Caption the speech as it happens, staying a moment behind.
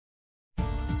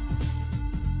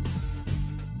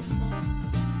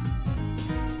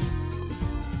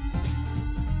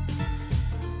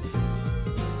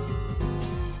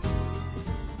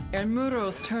El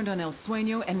Muro's turned on El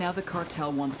Sueño, and now the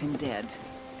cartel wants him dead.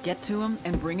 Get to him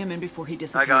and bring him in before he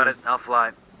disappears. I got it. I'll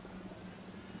fly.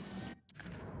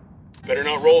 Better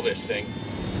not roll this thing.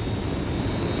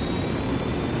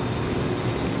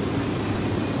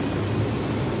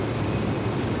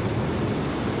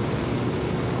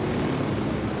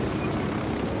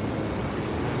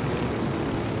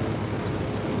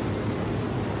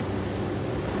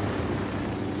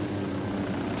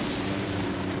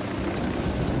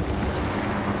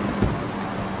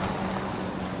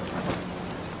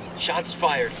 Shots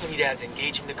fired. Unidad's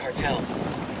engaging the cartel.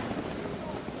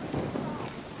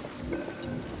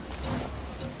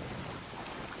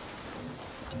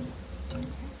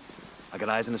 I got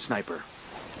eyes on a sniper.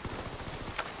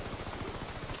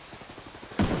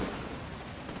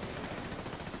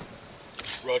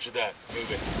 Roger that.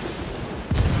 Moving.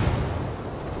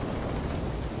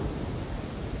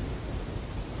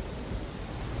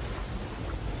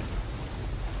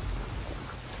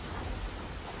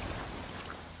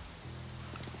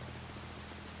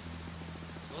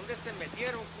 ¿Dónde se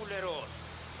metieron, culeros?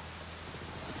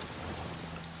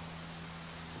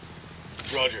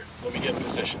 Roger. Let me get in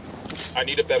position. I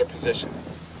need a better position.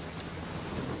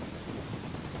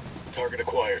 Target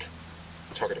acquired.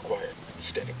 Target acquired.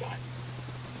 Standing by.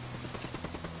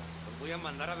 Voy a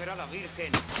mandar a ver a la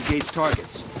Virgen. Engage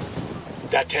targets.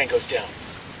 That tango's down.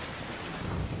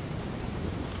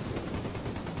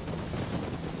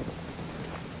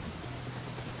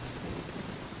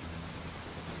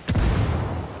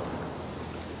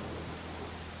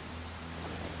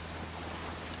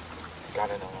 Got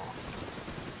an alarm.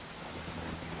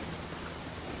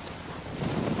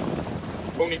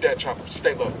 Won't need that chopper.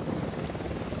 Stay low.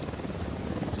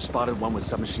 Just spotted one with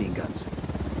submachine guns.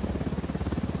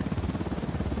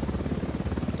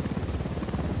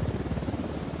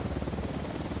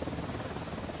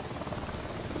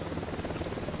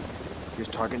 Here's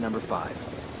target number 5.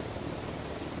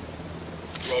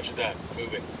 Roger that.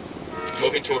 Moving.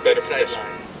 Moving to a better position.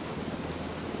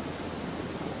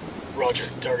 Roger.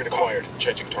 Target acquired.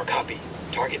 Changing target. Copy.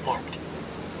 Target marked.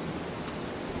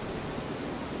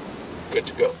 Good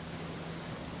to go.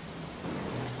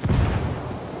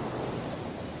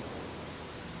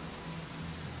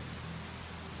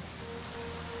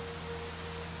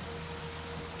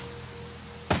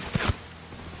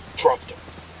 Dropped him.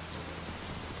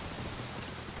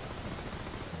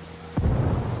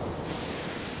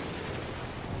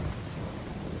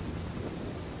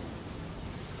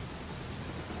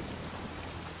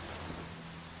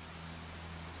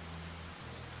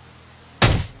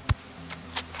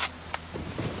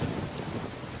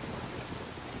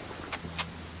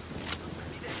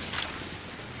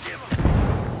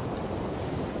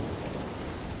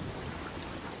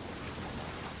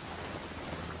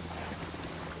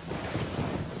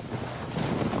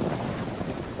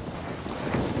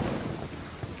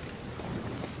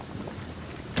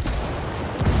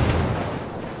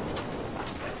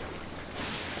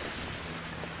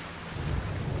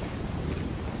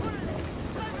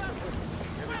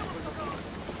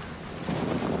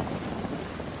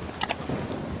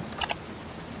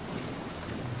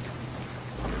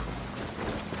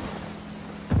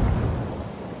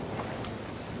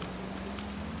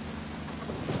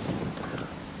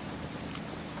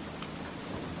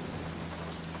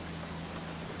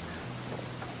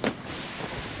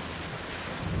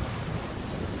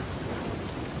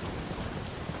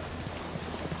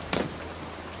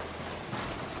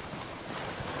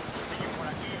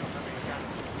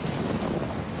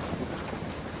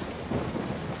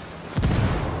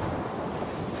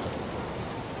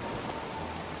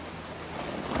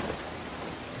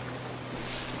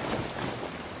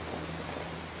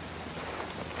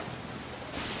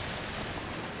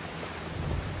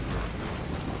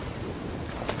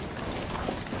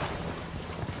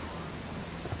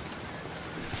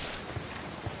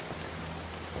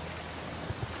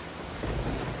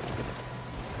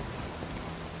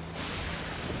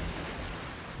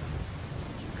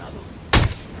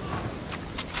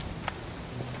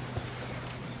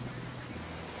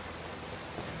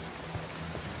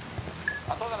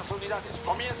 A todas las unidades,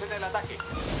 comiencen el ataque.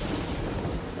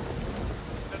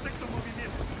 Detecto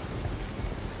movimiento.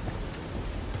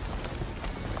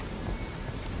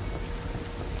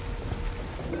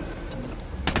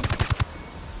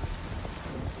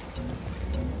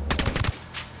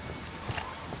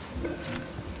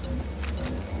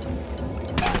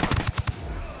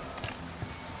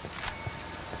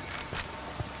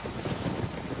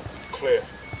 Clear.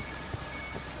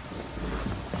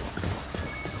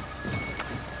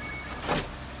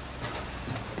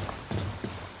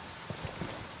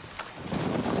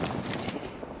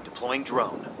 Deploying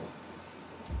drone.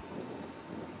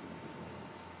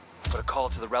 Put a call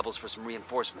to the rebels for some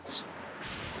reinforcements.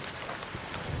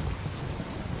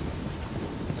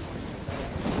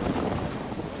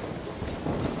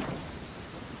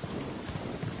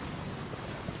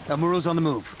 Muro's on the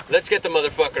move. Let's get the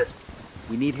motherfucker.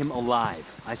 We need him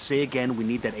alive. I say again, we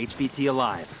need that HVT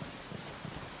alive.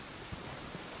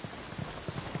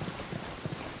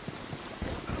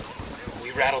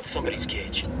 We rattled somebody's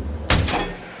cage.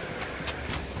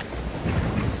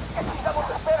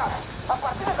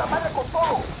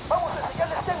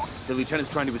 The lieutenant's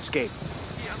trying to escape.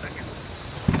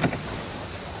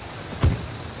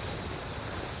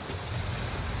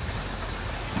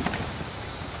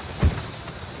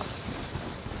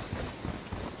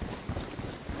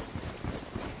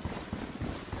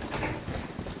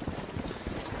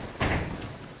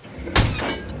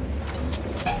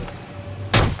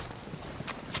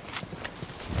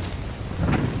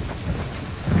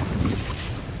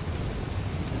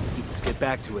 Let's get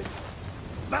back to it.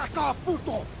 Back off,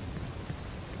 puto!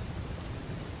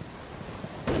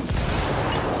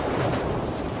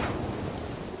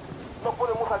 No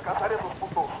podemos alcanzar esos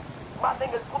putos. Maten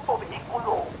el puto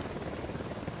vehículo.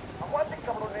 Aguanten,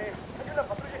 cabrones. Hay una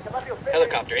patrulla que va de ustedes.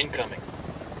 Helicopter incoming.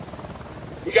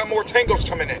 We got more tangos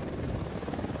coming in.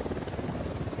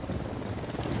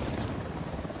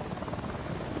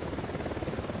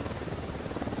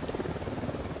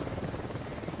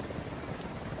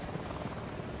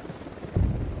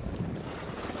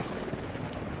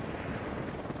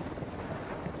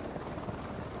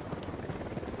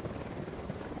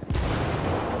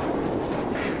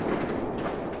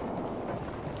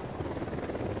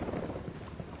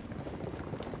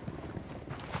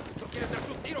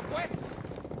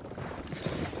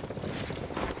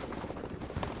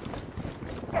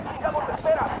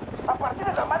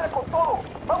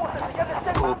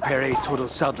 Coopere todo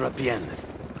saldrá bien.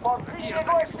 Por fin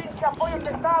llegó el pinche apoyo que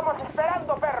estábamos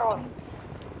esperando, perros.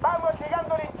 Vamos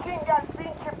llegando en chinga al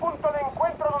pinche punto de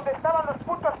encuentro donde estaban los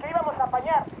putos que íbamos a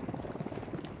apañar.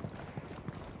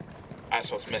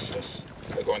 Assholes missed us.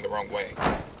 They're going the wrong way.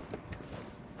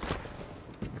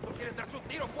 ¿No quieres darse un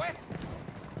tiro, pues?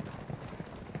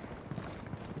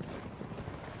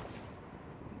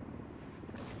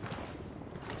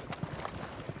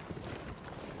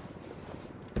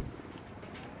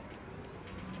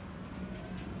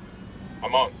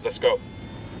 I'm on. Let's go.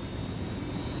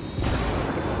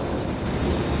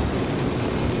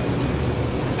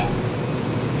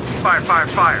 Fire, fire,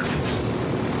 fire!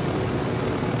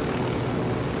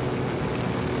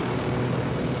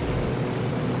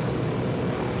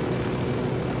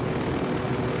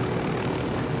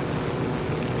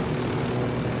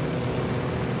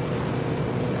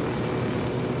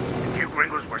 If you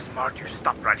gringos were smart, you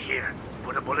stop right here.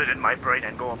 Put a bullet in my brain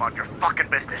and go about your fucking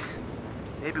business.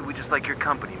 Maybe we just like your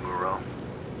company, Muro.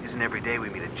 Isn't every day we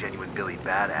meet a genuine Billy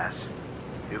badass.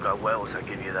 You got wells, I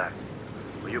give you that.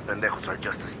 Well, you pendejos are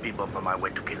just a speed bump on my way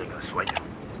to killing a Sueño.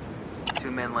 Two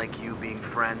men like you being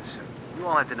friends, you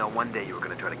all had to know one day you were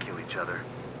gonna try to kill each other.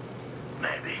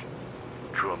 Maybe.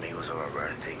 True amigos are a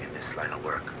rare thing in this line of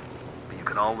work. But you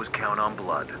can always count on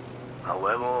blood. A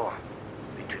huevo.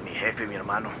 Between mi jefe y mi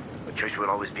hermano, the choice will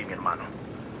always be mi hermano.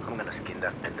 I'm gonna skin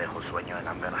that pendejo Sueño and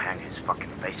I'm gonna hang his fucking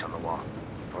face on the wall.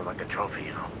 Or like a trophy,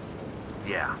 you know.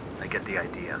 Yeah, I get the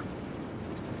idea.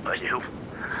 But you?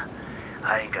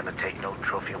 I ain't gonna take no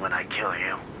trophy when I kill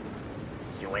you.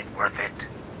 You ain't worth it.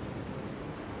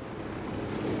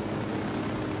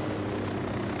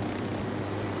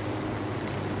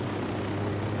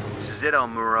 This is it,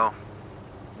 Muro.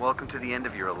 Welcome to the end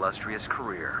of your illustrious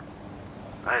career.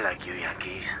 I like you,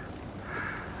 Yankees.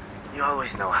 You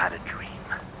always know how to dream.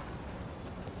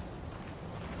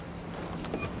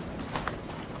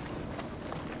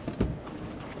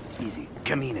 Easy.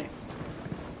 Camine.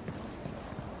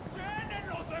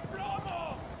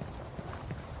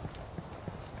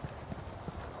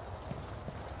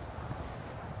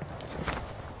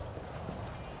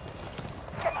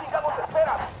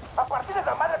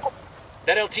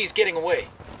 That LT's getting away.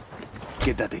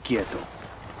 Quédate quieto.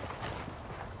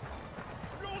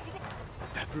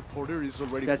 That reporter is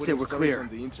already That's putting it, we're stories clear. on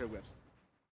the interwebs.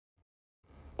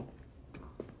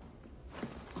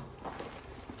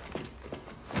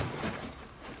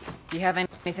 You have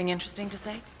anything interesting to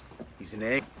say? He's an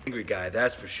angry guy,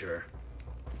 that's for sure.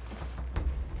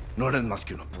 No eres más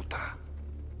que una puta.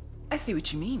 I see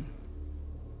what you mean.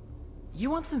 You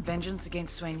want some vengeance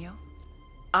against Sueño?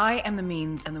 I am the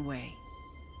means and the way.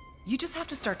 You just have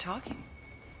to start talking.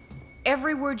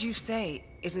 Every word you say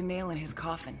is a nail in his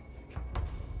coffin.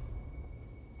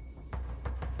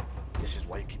 This is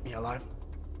why you keep me alive?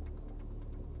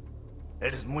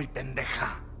 Eres muy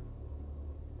pendeja.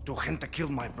 Tu gente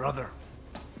killed my brother.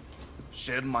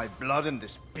 Shed my blood in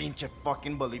this pinche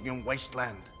fucking Bolivian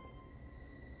wasteland.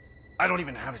 I don't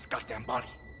even have his goddamn body.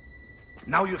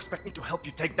 Now you expect me to help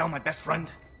you take down my best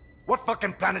friend? What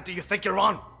fucking planet do you think you're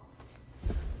on?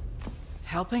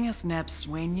 Helping us nab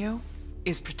Sueño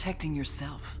is protecting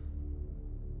yourself.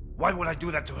 Why would I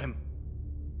do that to him?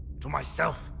 To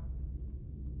myself?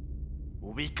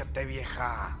 Ubícate,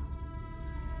 vieja.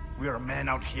 We are men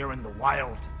out here in the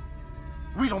wild.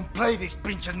 We don't play these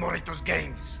pinches morritos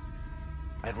games.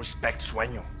 I respect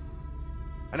Sueño.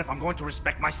 And if I'm going to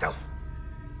respect myself,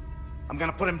 I'm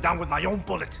gonna put him down with my own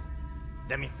bullet.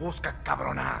 De mi fusca,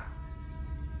 cabrona.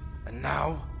 And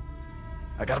now,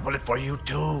 I got a bullet for you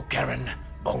too, Karen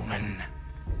Bowman.